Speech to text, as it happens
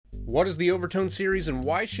What is the Overtone series and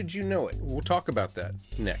why should you know it? We'll talk about that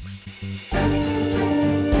next.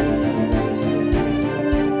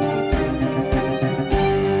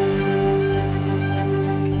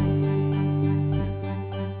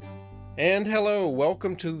 And hello,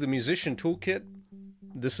 welcome to the Musician Toolkit.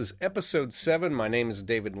 This is episode 7. My name is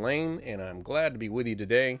David Lane, and I'm glad to be with you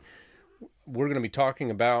today. We're going to be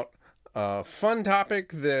talking about a fun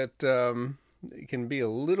topic that can be a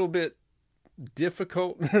little bit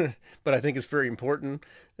difficult, but I think it's very important,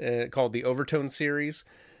 called the Overtone series.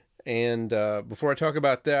 And before I talk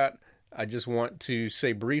about that, I just want to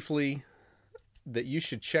say briefly that you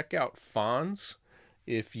should check out Fonz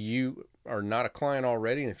if you are not a client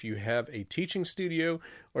already, and if you have a teaching studio,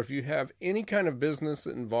 or if you have any kind of business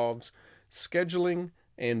that involves scheduling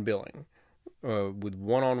and billing with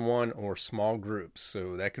one-on-one or small groups.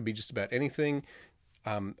 So that could be just about anything.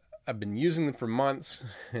 I've been using them for months,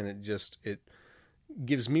 and it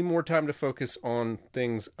gives me more time to focus on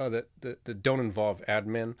things that don't involve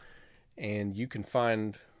admin. And you can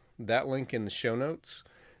find that link in the show notes.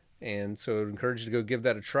 And so I would encourage you to go give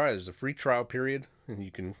that a try. There's a free trial period, and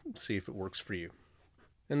you can see if it works for you.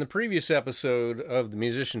 In the previous episode of the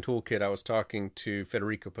Musician Toolkit, I was talking to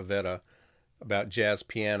Federico Pavetta about jazz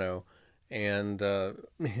piano. And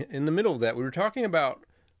in the middle of that, we were talking about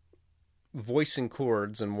voicing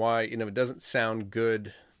chords and why, it doesn't sound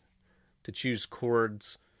good to choose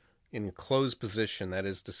chords in a closed position. That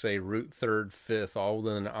is to say, root, third, fifth, all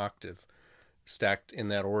within an octave, stacked in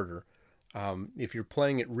that order. If you're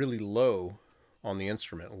playing it really low on the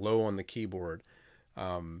instrument, low on the keyboard,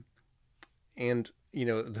 and,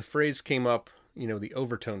 the phrase came up, the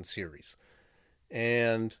Overtone series.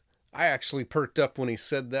 And I actually perked up when he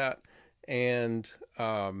said that. And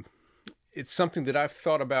it's something that I've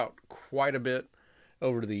thought about quite a bit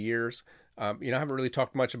over the years. I haven't really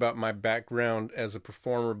talked much about my background as a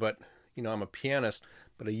performer, but, I'm a pianist,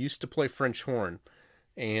 but I used to play French horn.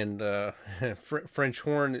 And French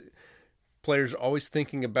horn players are always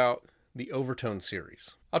thinking about the Overtone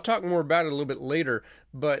series. I'll talk more about it a little bit later,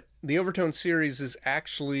 but the Overtone series is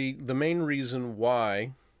actually the main reason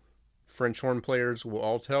why French horn players will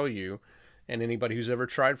all tell you, and anybody who's ever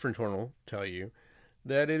tried French horn will tell you,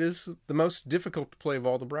 that it is the most difficult to play of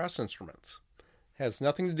all the brass instruments. It has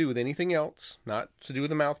nothing to do with anything else, not to do with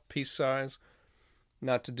the mouthpiece size,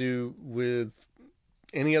 not to do with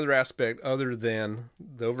any other aspect other than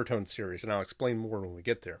the Overtone series, and I'll explain more when we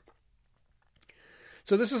get there.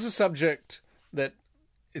 So this is a subject that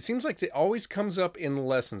it seems like it always comes up in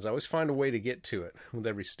lessons. I always find a way to get to it with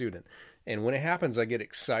every student. And when it happens, I get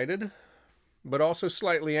excited, but also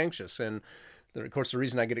slightly anxious. And of course, the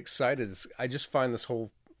reason I get excited is I just find this whole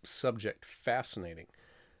subject fascinating.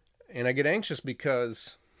 And I get anxious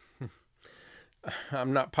because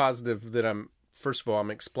I'm not positive that I'm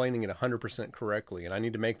explaining it 100% correctly. And I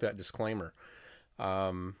need to make that disclaimer.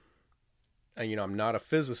 I'm not a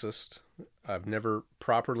physicist. I've never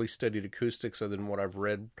properly studied acoustics other than what I've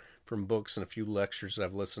read from books and a few lectures that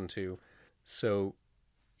I've listened to. So,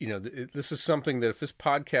 this is something that if this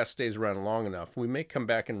podcast stays around long enough, we may come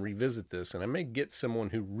back and revisit this, and I may get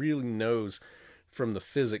someone who really knows from the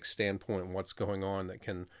physics standpoint what's going on that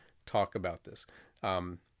can talk about this.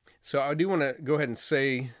 So I do want to go ahead and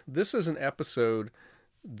say this is an episode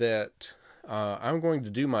that I'm going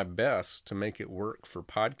to do my best to make it work for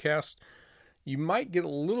podcast. You might get a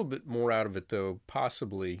little bit more out of it, though,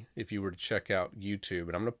 possibly, if you were to check out YouTube.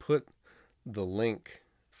 And I'm going to put the link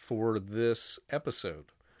for this episode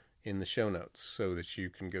in the show notes so that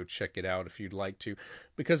you can go check it out if you'd like to,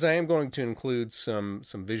 because I am going to include some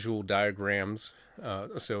visual diagrams.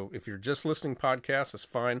 So if you're just listening podcasts, that's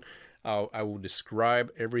fine. I will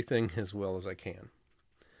describe everything as well as I can.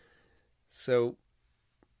 So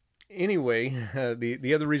anyway,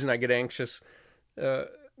 the other reason I get anxious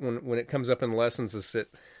when it comes up in lessons is that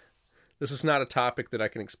this is not a topic that I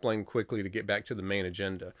can explain quickly to get back to the main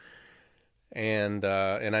agenda. And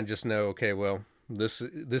I just know, okay, well, this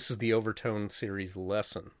is the Overtone series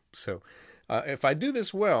lesson. So if I do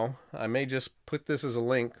this well, I may just put this as a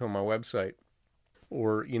link on my website,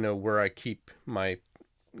 or where I keep my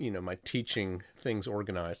my teaching things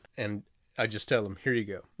organized, and I just tell them, here you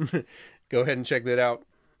go. Go ahead and check that out.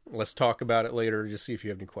 Let's talk about it later. Just see if you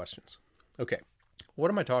have any questions. Okay. What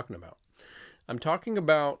am I talking about? I'm talking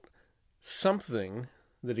about something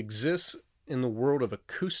that exists in the world of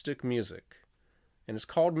acoustic music, and it's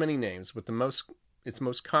called many names, but it's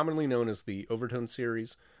most commonly known as the Overtone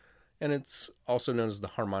series, and it's also known as the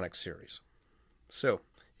harmonic series. So,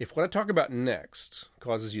 if what I talk about next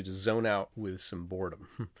causes you to zone out with some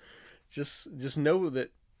boredom, just know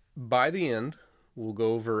that by the end, we'll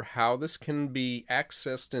go over how this can be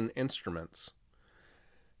accessed in instruments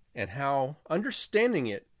and how understanding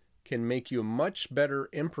it can make you a much better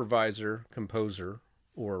improviser, composer,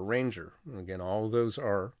 or arranger. And again, all of those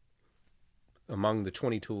are among the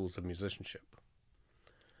 20 tools of musicianship.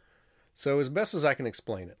 So as best as I can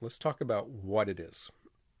explain it, let's talk about what it is.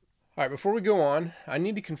 All right, before we go on, I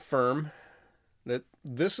need to confirm that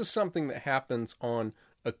this is something that happens on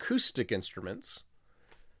acoustic instruments.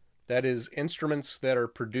 That is, instruments that are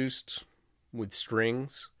produced with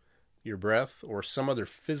strings, your breath, or some other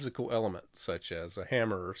physical element, such as a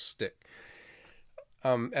hammer or stick,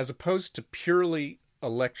 as opposed to purely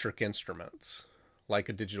electric instruments, like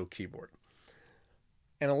a digital keyboard.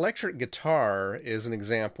 An electric guitar is an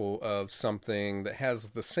example of something that has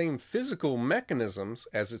the same physical mechanisms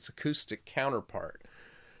as its acoustic counterpart.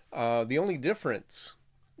 The only difference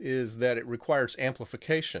is that it requires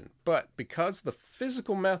amplification, but because the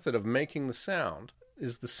physical method of making the sound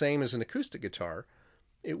is the same as an acoustic guitar,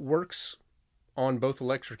 it works on both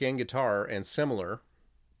electric and guitar, and similar,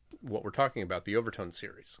 what we're talking about, the Overtone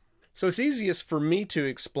series. So it's easiest for me to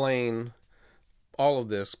explain all of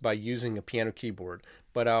this by using a piano keyboard,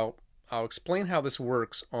 but I'll explain how this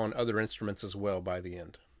works on other instruments as well by the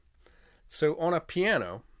end. So on a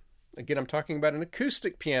piano, again, I'm talking about an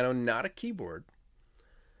acoustic piano, not a keyboard.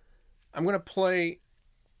 I'm going to play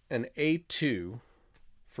an A2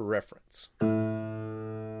 for reference.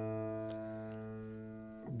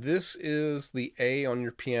 This is the A on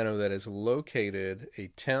your piano that is located a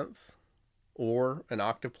tenth or an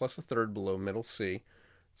octave plus a third below middle C.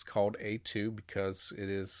 It's called A2 because it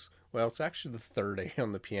is, well, it's actually the third A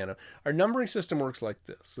on the piano. Our numbering system works like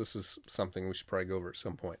this. This is something we should probably go over at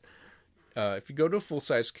some point. If you go to a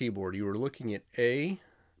full-size keyboard, you are looking at A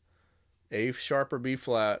sharp or B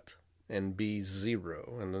flat, and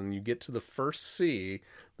B0. And then you get to the first C.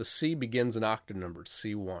 The C begins an octave number,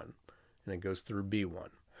 C1, and it goes through B1.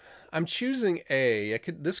 I'm choosing A.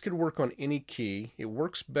 This could work on any key. It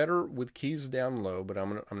works better with keys down low, but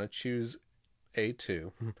I'm gonna choose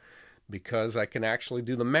A2 because I can actually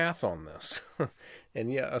do the math on this.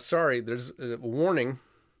 And yeah, sorry, there's a warning.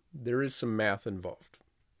 There is some math involved.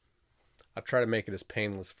 I'll try to make it as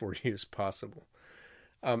painless for you as possible.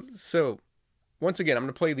 So, once again, I'm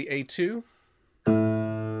going to play the A2.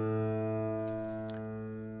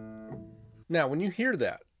 Now, when you hear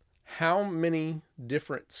that, how many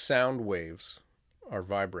different sound waves are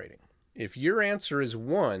vibrating? If your answer is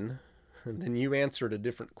 1, then you answered a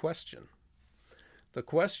different question. The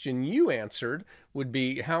question you answered would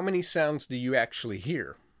be, how many sounds do you actually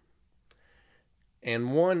hear?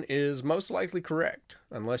 And 1 is most likely correct,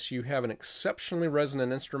 unless you have an exceptionally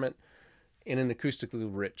resonant instrument in an acoustically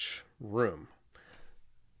rich room.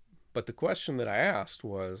 But the question that I asked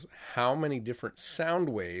was, how many different sound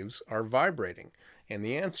waves are vibrating? And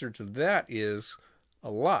the answer to that is a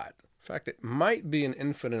lot. In fact, it might be an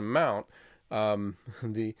infinite amount.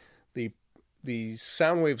 The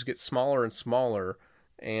sound waves get smaller and smaller,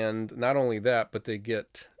 and not only that, but they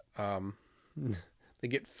get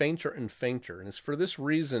fainter and fainter. And it's for this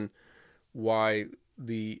reason why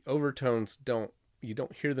the overtones you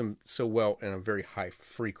don't hear them so well in a very high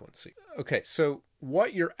frequency. Okay, so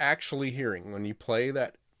what you're actually hearing when you play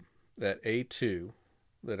that A2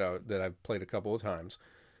 that I've played a couple of times,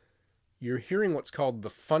 you're hearing what's called the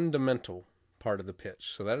fundamental part of the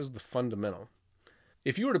pitch. So that is the fundamental.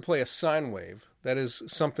 If you were to play a sine wave, that is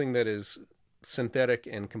something that is synthetic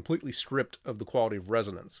and completely stripped of the quality of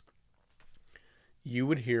resonance, you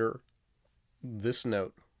would hear this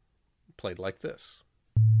note played like this.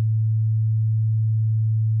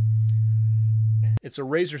 It's a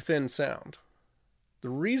razor-thin sound. The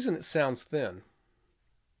reason it sounds thin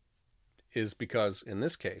is because, in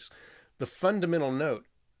this case, the fundamental note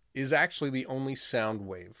is actually the only sound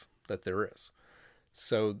wave that there is.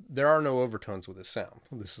 So there are no overtones with this sound.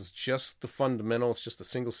 This is just the fundamental. It's just a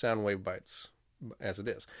single sound wave as it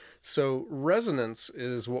is. So resonance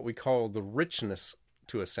is what we call the richness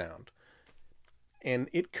to a sound. And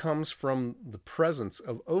it comes from the presence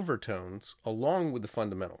of overtones along with the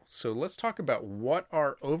fundamental. So let's talk about what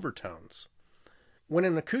are overtones. When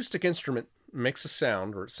an acoustic instrument makes a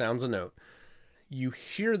sound, or it sounds a note, you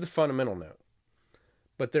hear the fundamental note.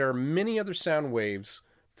 But there are many other sound waves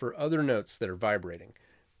for other notes that are vibrating.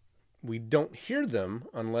 We don't hear them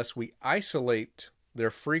unless we isolate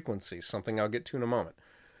their frequency, something I'll get to in a moment.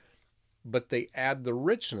 But they add the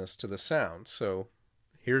richness to the sound. So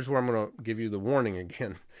here's where I'm going to give you the warning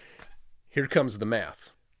again. Here comes the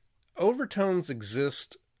math. Overtones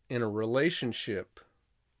exist in a relationship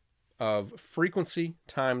of frequency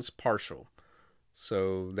times partial.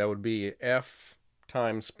 So that would be F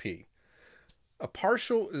times P. A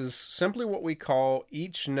partial is simply what we call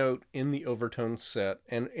each note in the overtone set,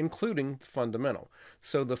 and including the fundamental.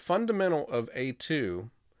 So the fundamental of A2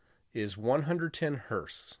 is 110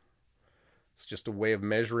 hertz. It's just a way of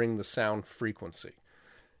measuring the sound frequency.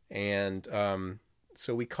 And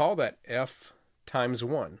so we call that F times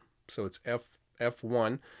 1. So it's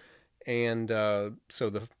F1. And so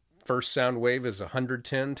the first sound wave is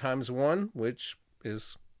 110 times 1, which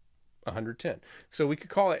is 110. So we could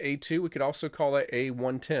call it A2. We could also call it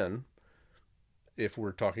A110 if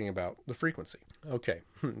we're talking about the frequency. Okay,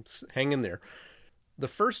 hang in there. The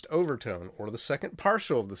first overtone, or the second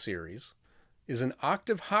partial of the series, is an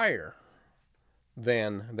octave higher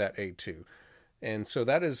than that A2. And so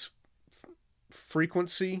that is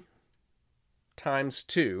frequency times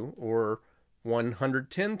 2, or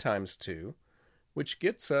 110 times 2, which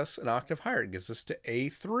gets us an octave higher. It gets us to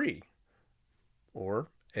A3, or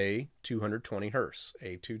A 220 hertz,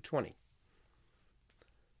 A220.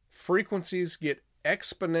 Frequencies get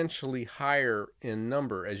exponentially higher in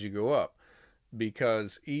number as you go up,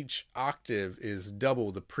 because each octave is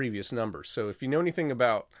double the previous number. So if you know anything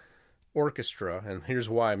about orchestra, and here's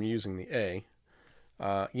why I'm using the A,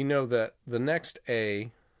 you know that the next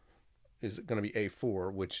A is going to be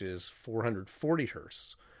A4, which is 440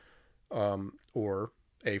 hertz, or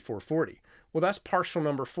A440. Well, that's partial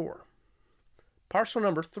number 4. Partial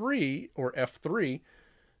number 3, or F3,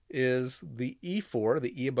 is the E4,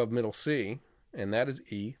 the E above middle C, and that is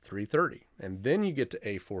E330. And then you get to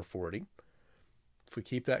A440. If we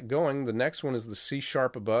keep that going, the next one is the C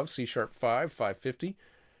sharp above, C sharp 5, 550,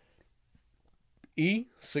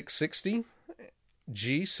 E660,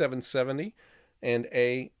 G770, and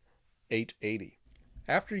A880.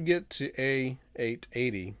 After you get to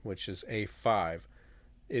A880, which is A5,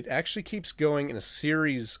 it actually keeps going in a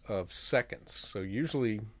series of seconds. So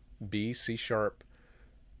usually B, C sharp,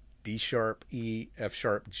 D sharp, E, F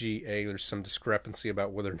sharp, G, A. There's some discrepancy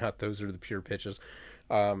about whether or not those are the pure pitches.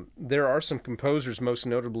 There are some composers, most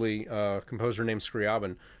notably a composer named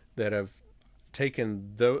Scriabin, that have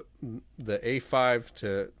taken the A5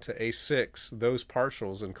 to A6, those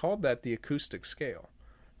partials, and called that the acoustic scale.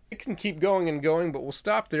 It can keep going and going, but we'll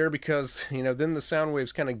stop there because, then the sound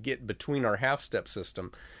waves kind of get between our half-step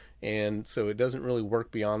system, and so it doesn't really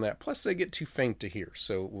work beyond that. Plus, they get too faint to hear,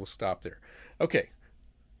 so we'll stop there. Okay,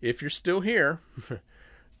 if you're still here,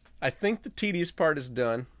 I think the tedious part is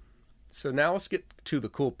done, so now let's get to the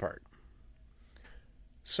cool part.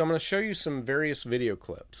 So I'm going to show you some various video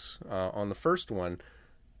clips. On the first one,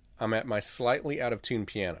 I'm at my slightly out-of-tune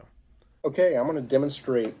piano. Okay, I'm going to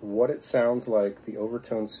demonstrate what it sounds like, the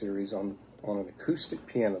Overtone series, on an acoustic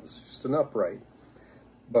piano. This is just an upright,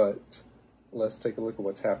 but let's take a look at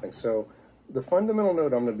what's happening. So the fundamental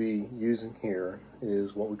note I'm going to be using here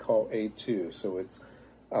is what we call A2. So it's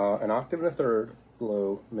an octave and a third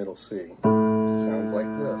below middle C. Sounds like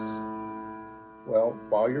this. Well,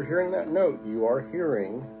 while you're hearing that note, you are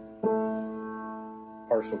hearing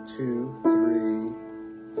partial 2,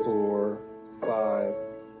 3, 4, 5,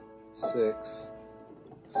 6,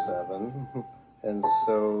 7, and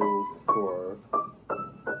so forth,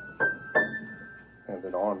 and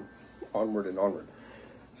then onward and onward.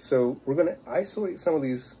 So we're going to isolate some of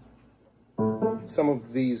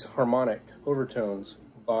these harmonic overtones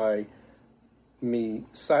by me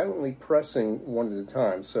silently pressing one at a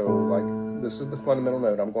time. So like this is the fundamental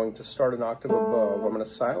note. I'm going to start an octave above. I'm going to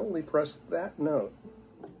silently press that note,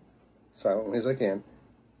 silently as I can,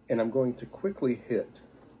 and I'm going to quickly hit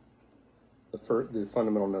the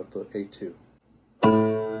fundamental note, the A2.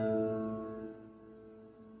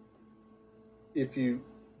 If you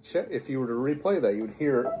were to replay that, you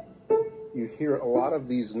hear a lot of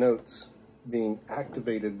these notes being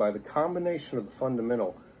activated by the combination of the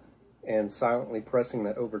fundamental and silently pressing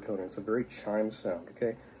that overtone. It's a very chime sound,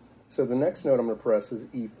 okay? So the next note I'm going to press is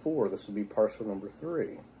E4. This would be partial number 3.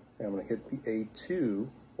 And I'm going to hit the A2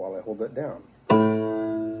 while I hold that down.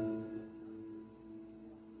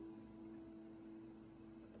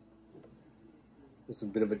 There's a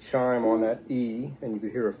bit of a chime on that E, and you can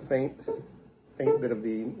hear a faint bit of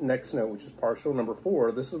the next note, which is partial number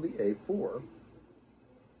 4. This is the A4.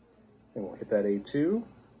 And we'll hit that A2.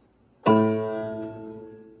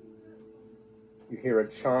 You hear a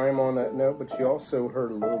chime on that note, but you also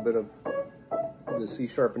heard a little bit of the C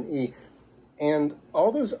sharp and E. And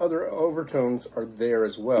all those other overtones are there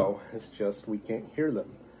as well. It's just we can't hear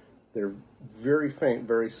them. They're very faint,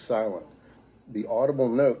 very silent. The audible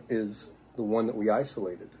note is the one that we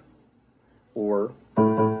isolated, or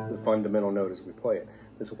the fundamental note as we play it.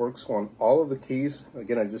 This works on all of the keys.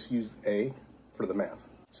 Again, I just used A for the math.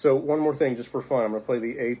 So one more thing just for fun. I'm going to play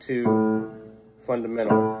the A2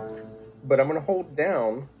 fundamental. but I'm going to hold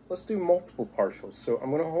down, let's do multiple partials. So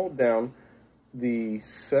I'm going to hold down the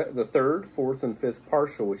third, fourth, and fifth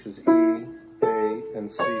partial, which is E, A, and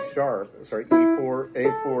C sharp. Sorry, E4,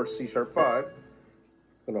 A4, C sharp 5.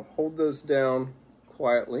 I'm going to hold those down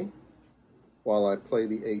quietly while I play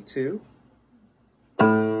the A2.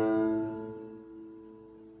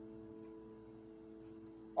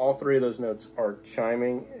 All three of those notes are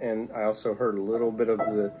chiming, and I also heard a little bit of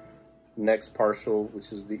the next partial,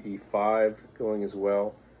 which is the E5, going as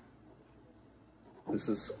well. This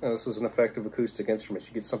is an effective acoustic instrument.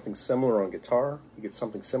 You get something similar on guitar, you get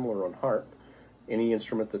something similar on harp. Any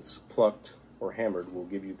instrument that's plucked or hammered will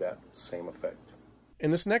give you that same effect. In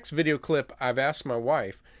this next video clip, I've asked my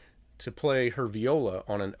wife to play her viola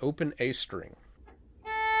on an open A string.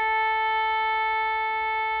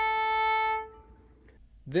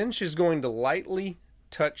 Then she's going to lightly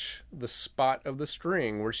touch the spot of the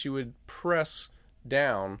string where she would press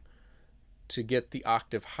down to get the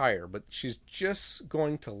octave higher, but she's just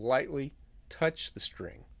going to lightly touch the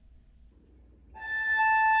string.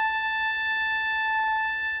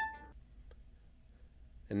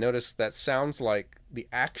 And notice that sounds like the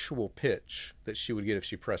actual pitch that she would get if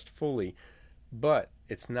she pressed fully, but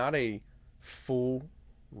it's not a full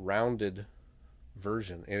rounded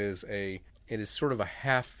version. It is sort of a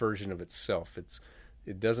half version of itself.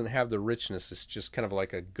 It doesn't have the richness. It's just kind of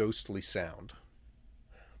like a ghostly sound.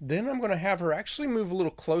 Then I'm going to have her actually move a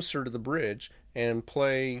little closer to the bridge and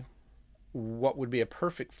play what would be a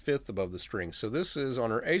perfect fifth above the string. So this is on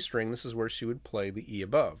her A string. This is where she would play the E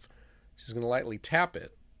above. She's going to lightly tap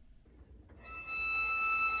it.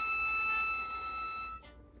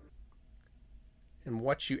 And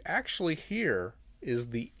what you actually hear is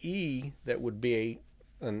the E that would be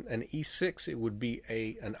an E6. It would be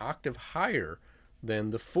an octave higher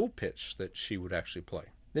than the full pitch that she would actually play.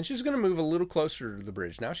 Then she's going to move a little closer to the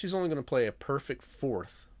bridge. Now she's only going to play a perfect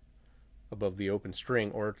fourth above the open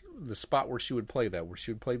string, or the spot where she would play that, where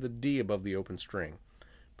she would play the D above the open string.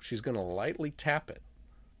 But she's going to lightly tap it.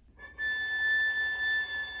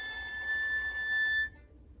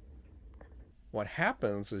 What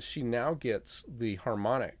happens is she now gets the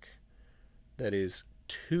harmonic that is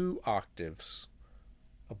 2 octaves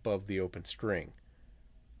above the open string.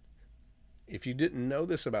 If you didn't know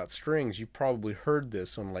this about strings, you probably heard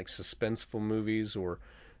this on like suspenseful movies, or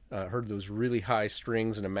heard those really high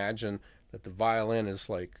strings and imagine that the violin is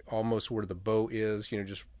like almost where the bow is,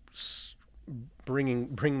 just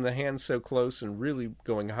bringing the hand so close and really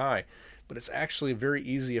going high. But it's actually a very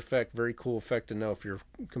easy effect, very cool effect to know if you're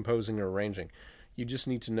composing or arranging. You just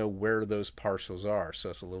need to know where those partials are. So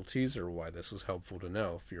that's a little teaser why this is helpful to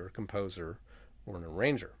know if you're a composer or an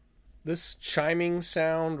arranger. This chiming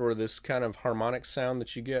sound, or this kind of harmonic sound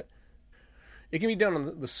that you get, it can be done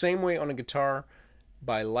on the same way on a guitar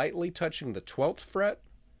by lightly touching the 12th fret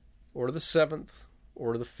or the 7th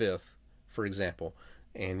or the 5th, for example,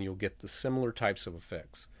 and you'll get the similar types of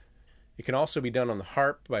effects. It can also be done on the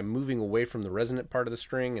harp by moving away from the resonant part of the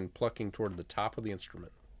string and plucking toward the top of the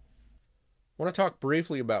instrument. I want to talk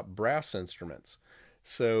briefly about brass instruments.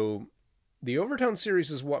 So the Overtone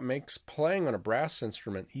series is what makes playing on a brass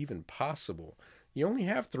instrument even possible. You only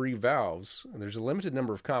have 3 valves, and there's a limited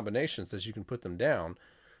number of combinations as you can put them down,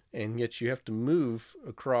 and yet you have to move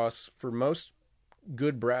across, for most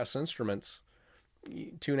good brass instruments,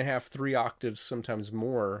 2.5, 3 octaves, sometimes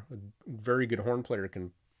more. A very good horn player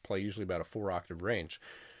can play usually about a 4-octave range.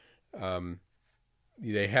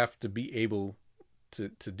 They have to be able to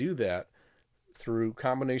do that through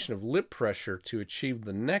combination of lip pressure to achieve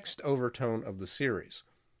the next overtone of the series.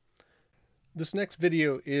 This next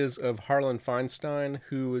video is of Harlan Feinstein,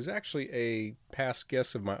 who is actually a past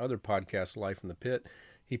guest of my other podcast, Life in the Pit.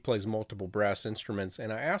 He plays multiple brass instruments,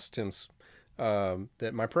 and I asked him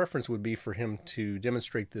that my preference would be for him to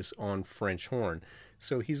demonstrate this on French horn.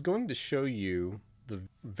 So he's going to show you the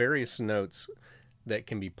various notes that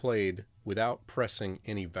can be played without pressing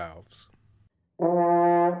any valves.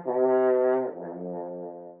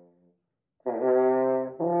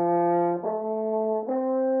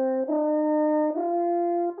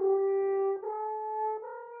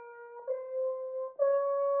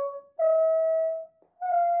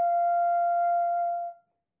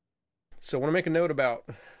 So I want to make a note about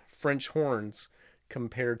French horns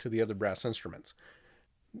compared to the other brass instruments.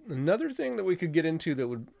 Another thing that we could get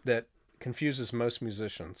into that confuses most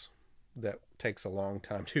musicians, that takes a long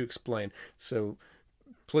time to explain. So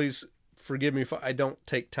please forgive me if I don't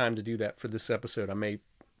take time to do that for this episode. I may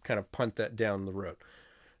kind of punt that down the road.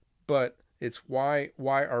 But it's why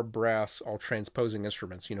are brass all transposing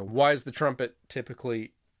instruments? Why is the trumpet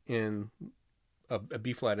typically in a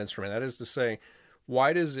B-flat instrument? That is to say,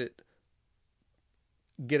 why does it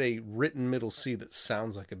get a written middle C that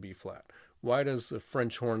sounds like a B flat? Why does a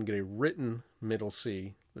French horn get a written middle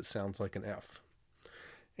C that sounds like an F?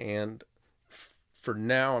 And for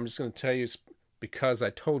now, I'm just going to tell you it's because I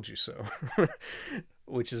told you so,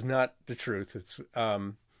 which is not the truth. It's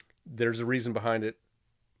there's a reason behind it.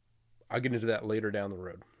 I'll get into that later down the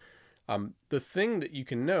road. The thing that you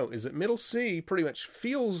can note is that middle C pretty much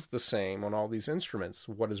feels the same on all these instruments,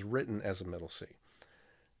 what is written as a middle C.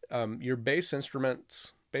 Your bass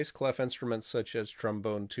instruments, bass clef instruments such as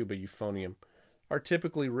trombone, tuba, euphonium, are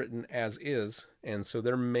typically written as is, and so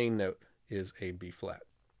their main note is a B flat.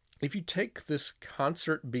 If you take this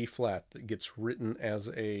concert B flat that gets written as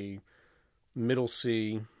a middle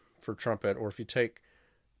C for trumpet, or if you take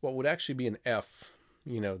what would actually be an F,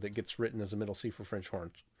 that gets written as a middle C for French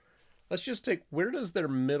horns, let's just take, where does their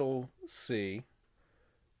middle C,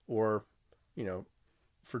 or,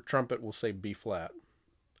 for trumpet we'll say B flat,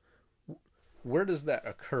 where does that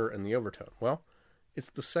occur in the overtone? Well,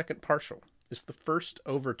 it's the second partial. It's the first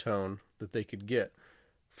overtone that they could get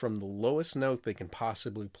from the lowest note they can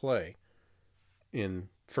possibly play in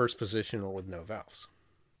first position or with no valves.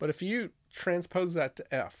 But if you transpose that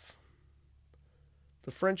to F,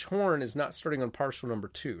 the French horn is not starting on partial number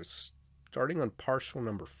 2. It's starting on partial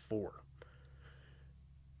number 4.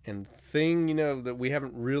 And the thing, that we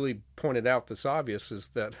haven't really pointed out that's obvious is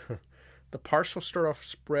that the partials start off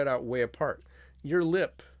spread out way apart. Your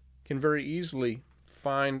lip can very easily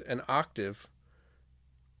find an octave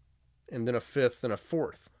and then a fifth and a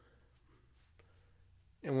fourth.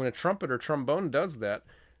 And when a trumpet or trombone does that,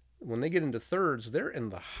 when they get into thirds, they're in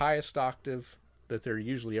the highest octave that they're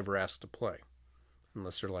usually ever asked to play.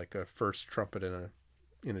 Unless they're like a first trumpet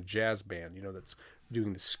in a jazz band, that's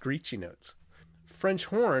doing the screechy notes. French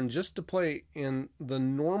horn, just to play in the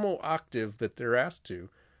normal octave that they're asked to,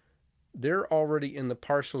 they're already in the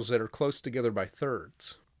partials that are close together by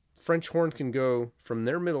thirds. French horn can go from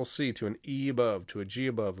their middle C to an E above, to a G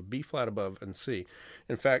above, a B flat above, and C.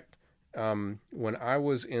 In fact, when I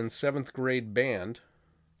was in 7th grade band,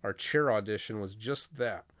 our chair audition was just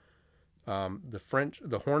that.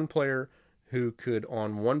 The horn player who could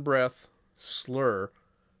on one breath slur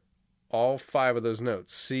all 5 of those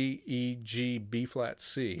notes, C, E, G, B flat,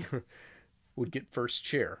 C, would get first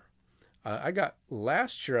chair. I got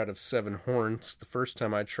last chair out of 7 horns the first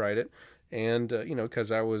time I tried it. And,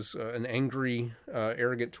 because I was an angry,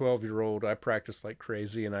 arrogant 12-year-old, I practiced like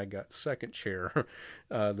crazy, and I got second chair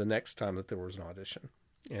the next time that there was an audition.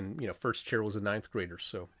 And, first chair was a 9th grader,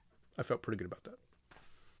 so I felt pretty good about that.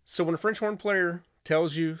 So when a French horn player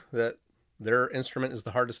tells you that their instrument is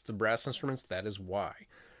the hardest of the brass instruments, that is why.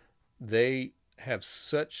 They have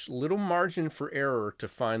such little margin for error to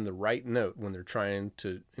find the right note when they're trying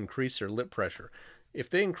to increase their lip pressure. If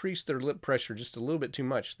they increase their lip pressure just a little bit too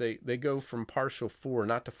much, they go from partial 4,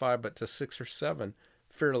 not to 5, but to 6 or 7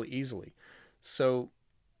 fairly easily. So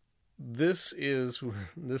this is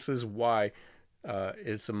why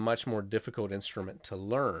it's a much more difficult instrument to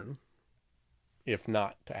learn, if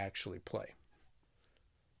not to actually play.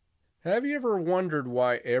 Have you ever wondered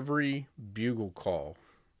why every bugle call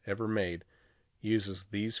ever made uses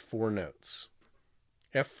these 4 notes?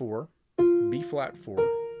 F4, B flat 4,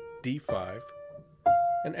 D5,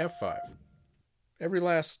 and F5. Every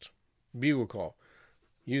last bugle call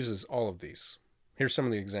uses all of these. Here's some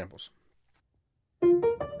of the examples.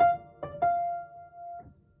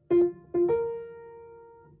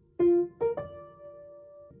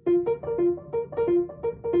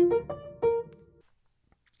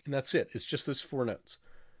 And that's it. It's just those 4 notes.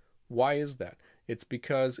 Why is that? It's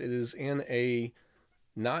because it is in a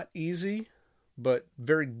not easy, but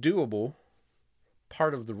very doable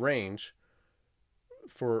part of the range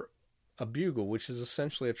for a bugle, which is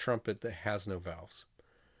essentially a trumpet that has no valves.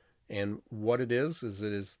 And what it is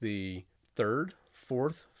the 3rd,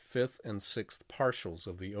 4th, 5th, and 6th partials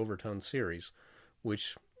of the Overtone series,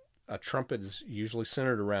 which a trumpet is usually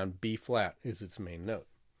centered around B flat is its main note.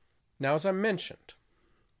 Now, as I mentioned,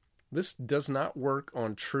 this does not work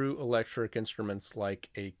on true electric instruments like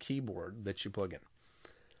a keyboard that you plug in.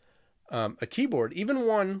 A keyboard, even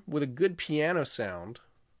one with a good piano sound,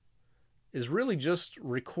 is really just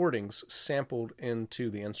recordings sampled into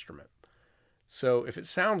the instrument. So if it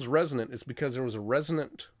sounds resonant, it's because there was a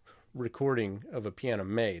resonant recording of a piano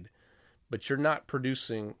made, but you're not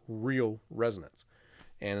producing real resonance.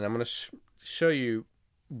 And I'm going to show you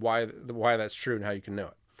why that's true and how you can know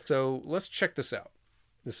it. So let's check this out.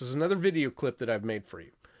 This is another video clip that I've made for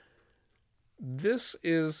you. This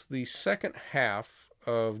is the second half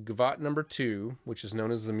of Gavotte number 2, which is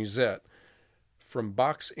known as the Musette, from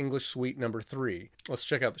Bach's English Suite number 3. Let's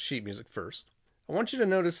check out the sheet music first. I want you to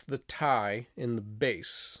notice the tie in the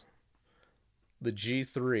bass, the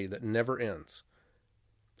G3 that never ends.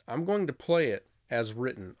 I'm going to play it as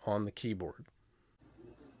written on the keyboard.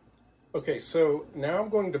 Okay, so now I'm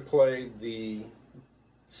going to play the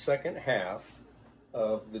second half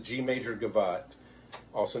of the G major gavotte,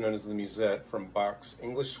 also known as the musette, from Bach's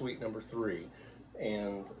English Suite No. 3.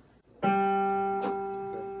 And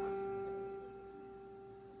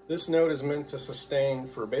this note is meant to sustain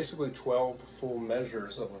for basically 12 full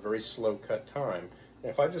measures of a very slow cut time.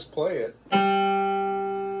 And if I just play it,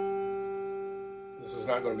 this is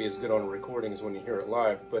not going to be as good on a recording as when you hear it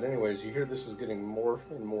live, but anyways, you hear this is getting more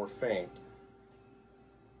and more faint.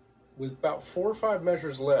 With about 4 or 5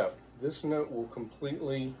 measures left, this note will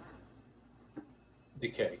completely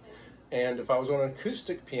decay. And if I was on an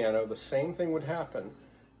acoustic piano, the same thing would happen,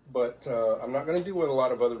 but I'm not going to do what a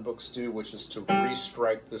lot of other books do, which is to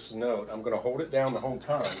re-strike this note. I'm going to hold it down the whole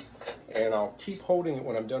time, and I'll keep holding it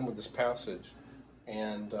when I'm done with this passage,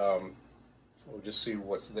 and we'll just see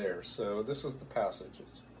what's there. So this is the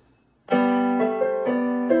passages.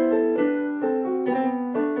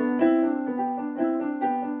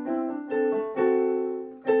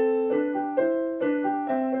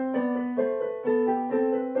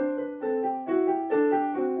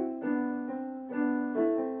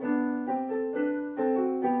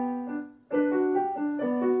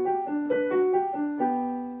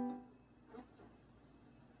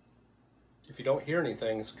 If you don't hear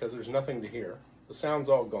anything, it's because there's nothing to hear. The sound's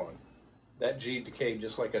all gone. That G decayed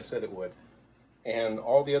just like I said it would. And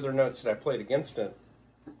all the other notes that I played against it,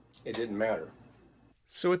 it didn't matter.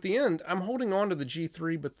 So at the end, I'm holding on to the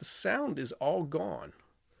G3, but the sound is all gone.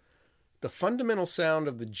 The fundamental sound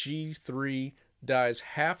of the G3 dies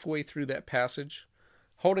halfway through that passage.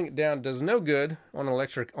 Holding it down does no good on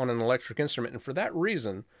an electric instrument, and for that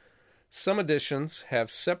reason, some editions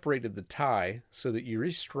have separated the tie so that you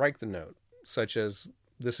re-strike the note, such as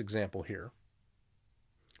this example here.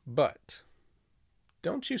 But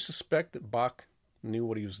don't you suspect that Bach knew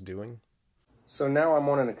what he was doing? So now I'm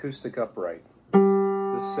on an acoustic upright.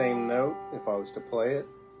 This same note, if I was to play it,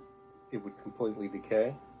 it would completely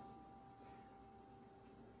decay.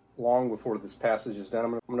 Long before this passage is done,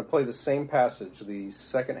 I'm going to play the same passage, the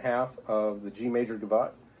second half of the G major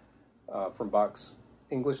gavotte from Bach's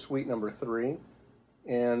English Suite No. 3.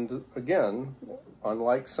 And again,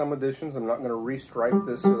 unlike some editions, I'm not going to re-strike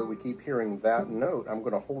this so that we keep hearing that note. I'm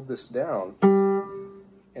going to hold this down.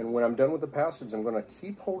 And when I'm done with the passage, I'm going to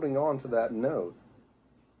keep holding on to that note.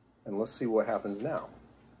 And let's see what happens now.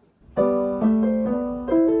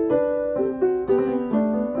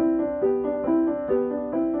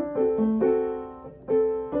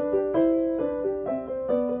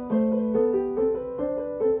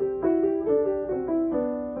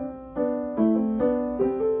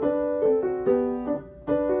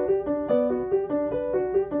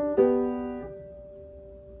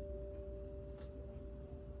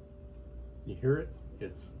 You hear it?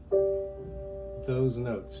 It's those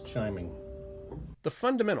notes chiming. The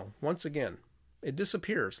fundamental, once again, it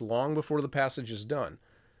disappears long before the passage is done.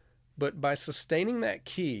 But by sustaining that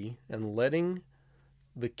key and letting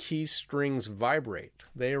the key strings vibrate,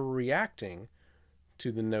 they are reacting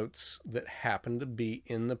to the notes that happen to be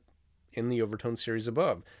in the overtone series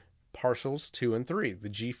above. Partials 2 and 3, the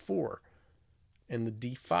G4 and the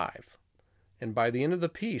D5. And by the end of the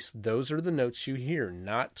piece, those are the notes you hear,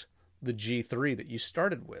 not the G3 that you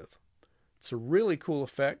started with. It's a really cool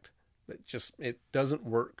effect that just, it doesn't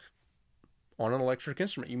work on an electric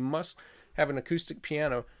instrument. You must have an acoustic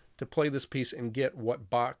piano to play this piece and get what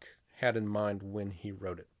Bach had in mind when he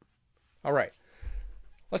wrote it. All right,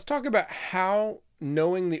 let's talk about how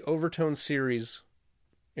knowing the Overtone series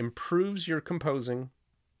improves your composing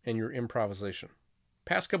and your improvisation.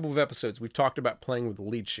 Past couple of episodes, we've talked about playing with a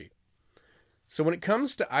lead sheet. So when it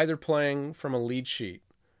comes to either playing from a lead sheet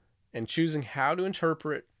and choosing how to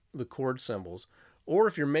interpret the chord symbols, or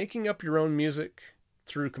if you're making up your own music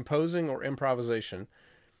through composing or improvisation,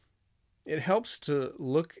 it helps to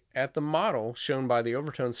look at the model shown by the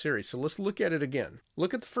Overtone series. So let's look at it again.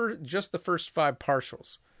 Look at just the first 5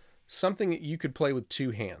 partials, something that you could play with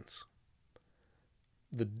 2 hands.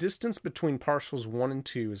 The distance between partials 1 and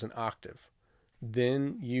 2 is an octave.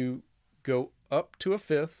 Then you go up to a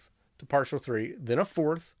 5th to partial 3, then a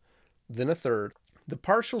 4th, then a 3rd. The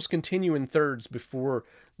partials continue in thirds before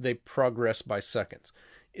they progress by seconds.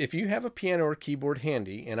 If you have a piano or keyboard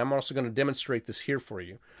handy, and I'm also going to demonstrate this here for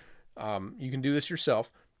you, you can do this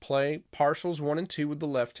yourself. Play partials 1 and 2 with the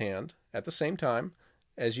left hand at the same time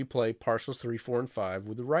as you play partials 3, 4, and 5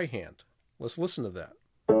 with the right hand. Let's listen to that.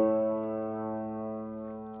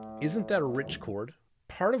 Isn't that a rich chord?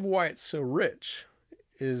 part of why it's so rich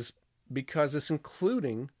is because it's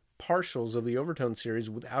including partials of the Overtone series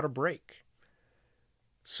without a break.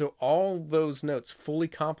 So all those notes fully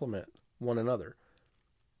complement one another.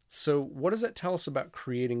 So what does that tell us about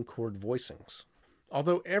creating chord voicings?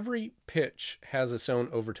 Although every pitch has its own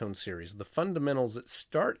overtone series, the fundamentals that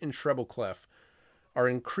start in treble clef are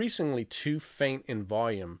increasingly too faint in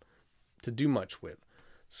volume to do much with.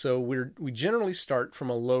 So we generally start from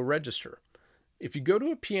a low register. If you go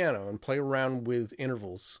to a piano and play around with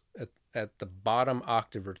intervals at the bottom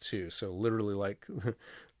octave or two, so literally like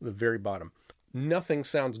the very bottom, nothing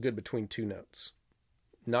sounds good between two notes.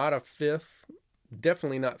 Not a fifth,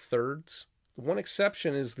 definitely not thirds. The one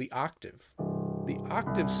exception is the octave. The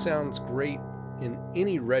octave sounds great in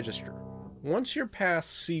any register. Once you're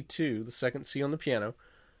past C2, the second C on the piano,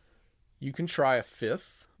 you can try a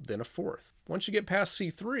fifth, then a fourth. Once you get past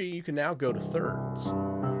C3, you can now go to thirds.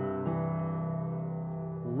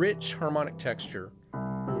 Rich harmonic texture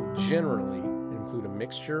will generally include a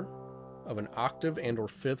mixture of an octave and or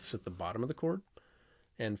fifths at the bottom of the chord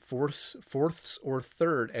and fourths or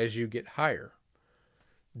third as you get higher.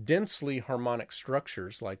 Densely harmonic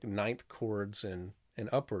structures like ninth chords and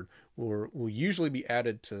upward will usually be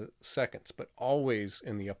added to seconds, but always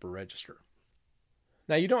in the upper register.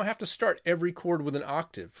 Now, you don't have to start every chord with an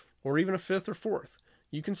octave or even a fifth or fourth.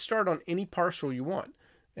 You can start on any partial you want,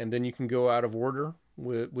 and then you can go out of order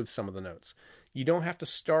with some of the notes. You don't have to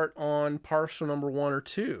start on partial number 1 or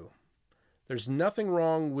 2. There's nothing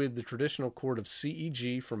wrong with the traditional chord of C, E,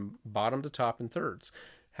 G from bottom to top in thirds.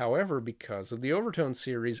 However, because of the overtone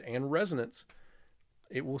series and resonance,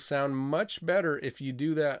 it will sound much better if you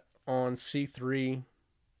do that on C3,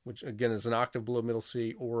 which again is an octave below middle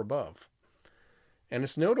C or above. And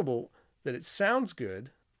it's notable that it sounds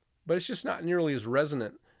good, but it's just not nearly as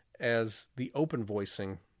resonant as the open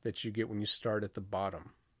voicing that you get when you start at the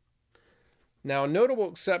bottom. Now, a notable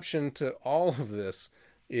exception to all of this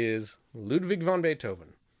is Ludwig van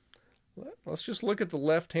Beethoven. Let's just look at the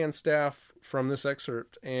left-hand staff from this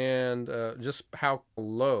excerpt and just how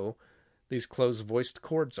low these closed voiced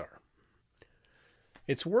chords are.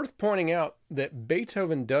 It's worth pointing out that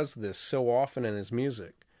Beethoven does this so often in his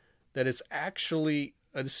music that it's actually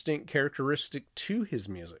a distinct characteristic to his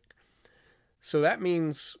music. So that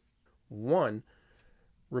means, 1,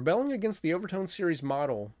 rebelling against the overtone series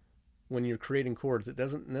model when you're creating chords, it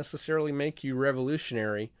doesn't necessarily make you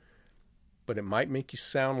revolutionary, but it might make you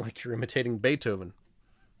sound like you're imitating Beethoven.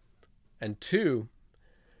 And 2,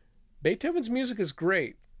 Beethoven's music is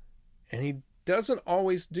great, and he doesn't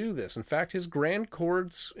always do this. In fact, his grand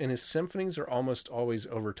chords in his symphonies are almost always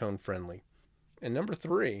overtone friendly. And number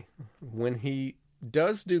 3, when he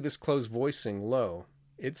does do this closed voicing low,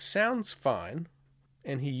 it sounds fine,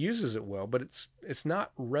 and he uses it well, but it's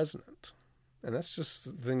not resonant. And that's just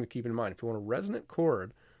the thing to keep in mind. If you want a resonant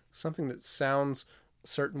chord, something that sounds a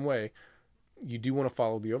certain way, you do want to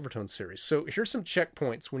follow the overtone series. So here's some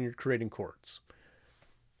checkpoints when you're creating chords.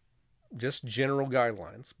 Just general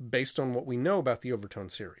guidelines based on what we know about the overtone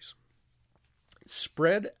series.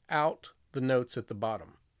 Spread out the notes at the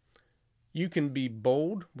bottom. You can be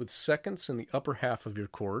bold with seconds in the upper half of your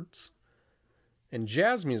chords. And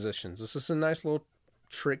jazz musicians, this is a nice little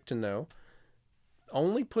trick to know.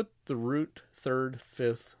 Only put the root, third,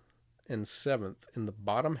 fifth, and seventh in the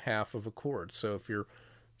bottom half of a chord. So if you're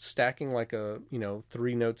stacking like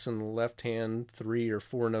 3 notes in the left hand, 3 or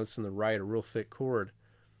 4 notes in the right, a real thick chord,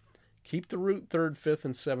 keep the root, third, fifth,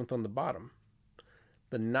 and seventh on the bottom.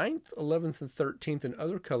 The 9th, 11th, and 13th and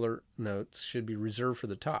other color notes should be reserved for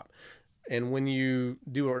the top. And when you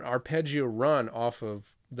do an arpeggio run off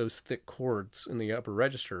of those thick chords in the upper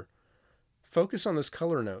register, focus on those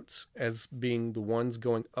color notes as being the ones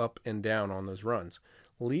going up and down on those runs.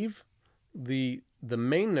 Leave the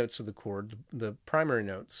main notes of the chord, the primary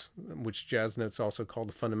notes, which jazz notes also call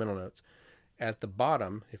the fundamental notes, at the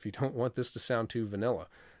bottom if you don't want this to sound too vanilla.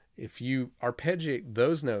 If you arpeggiate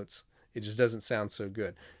those notes, it just doesn't sound so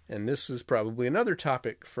good. And this is probably another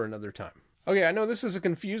topic for another time. Okay, I know this is a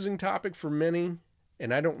confusing topic for many,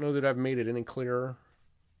 and I don't know that I've made it any clearer.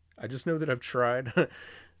 I just know that I've tried.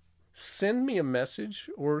 Send me a message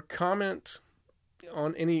or comment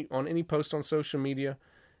on any post on social media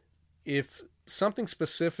if something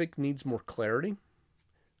specific needs more clarity.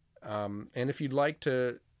 And if you'd like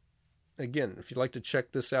to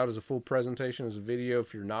check this out as a full presentation, as a video,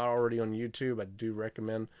 if you're not already on YouTube, I do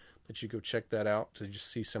recommend that you go check that out to just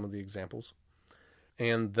see some of the examples.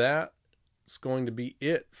 And that's going to be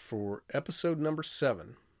it for episode number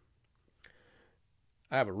 7.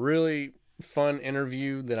 I have a really fun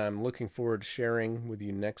interview that I'm looking forward to sharing with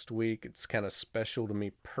you next week. It's kind of special to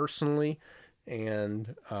me personally,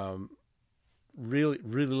 and really,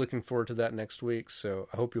 really looking forward to that next week. So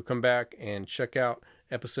I hope you'll come back and check out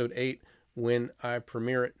episode 8 when I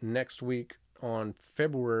premiere it next week on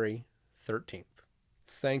February 13th.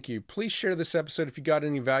 Thank you. Please share this episode if you got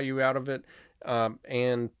any value out of it.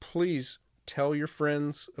 And please tell your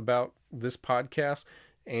friends about this podcast.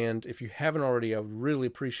 And if you haven't already, I would really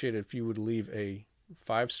appreciate it if you would leave a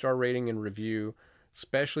 5-star rating and review,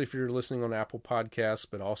 especially if you're listening on Apple Podcasts,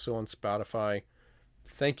 but also on Spotify.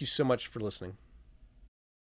 Thank you so much for listening.